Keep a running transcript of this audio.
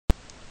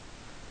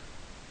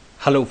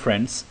Hello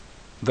friends,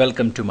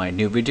 welcome to my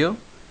new video.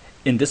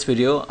 In this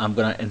video I'm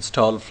gonna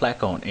install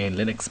Flacon in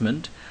Linux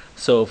Mint.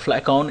 So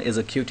Flacon is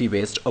a Qt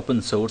based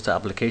open source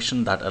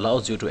application that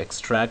allows you to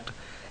extract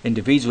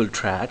individual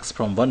tracks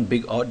from one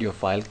big audio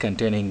file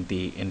containing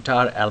the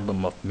entire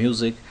album of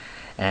music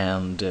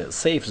and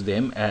saves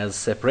them as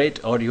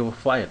separate audio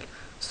file.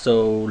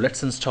 So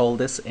let's install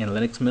this in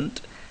Linux Mint.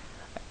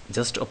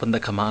 Just open the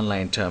command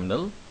line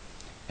terminal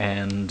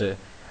and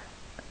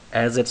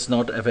as it's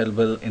not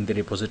available in the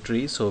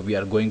repository, so we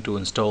are going to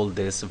install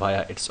this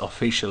via its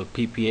official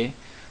PPA.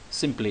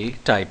 Simply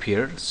type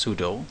here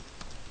sudo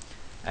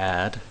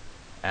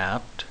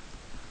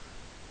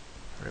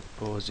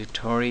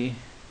add-apt-repository.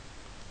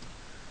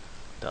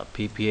 The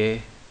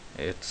PPA,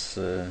 it's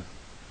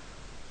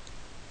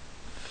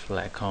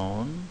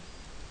Flacon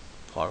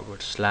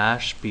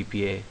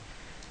 /PPA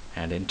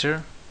and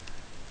enter.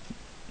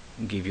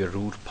 Give your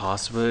root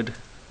password.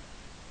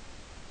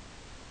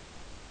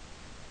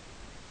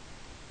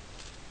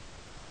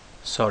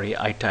 Sorry,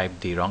 I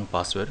typed the wrong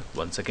password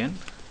once again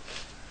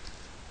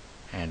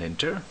and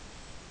enter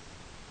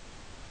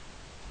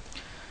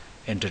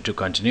to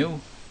continue.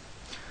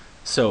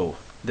 So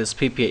this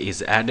PPA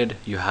is added.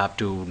 You have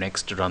to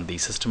next run the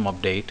system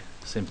update.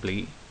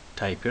 Simply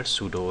type here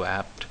sudo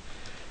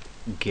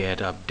apt-get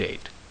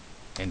update,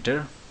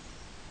 enter.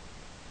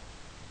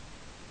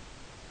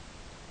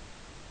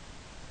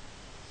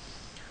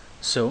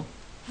 So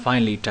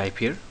finally type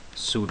here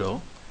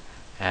sudo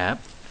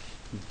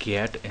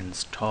apt-get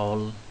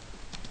install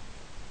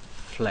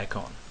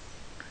Flacon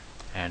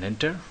and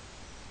enter.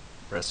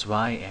 Press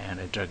Y and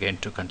enter again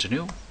to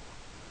continue.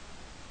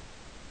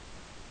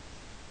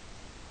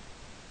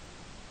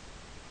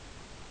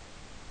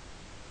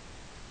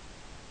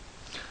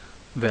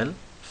 Well,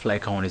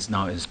 Flacon is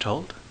now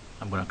installed.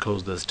 I'm going to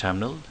close this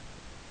terminal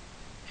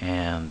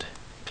and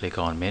click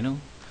on menu.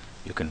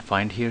 You can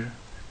find here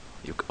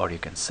or you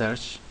can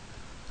search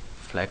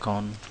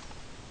Flacon.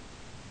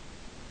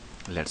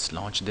 Let's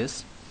launch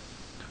this.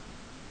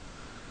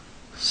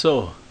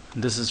 So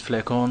this is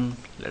Flacon.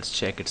 Let's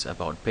check its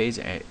about page,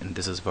 and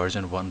this is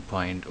version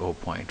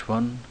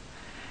 1.0.1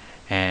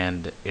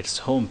 and its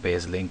home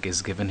page link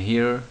is given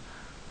here.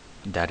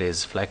 That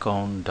is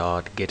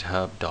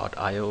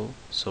flacon.github.io.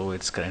 so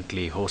it's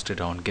currently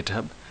hosted on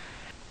GitHub,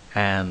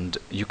 and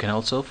you can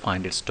also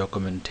find its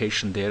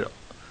documentation there.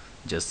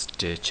 Just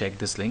check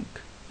this link,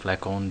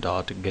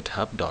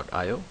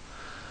 flacon.github.io.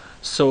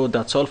 So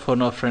that's all for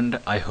now, friend.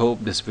 I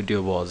hope this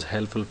video was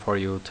helpful for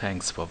you.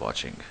 Thanks for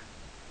watching.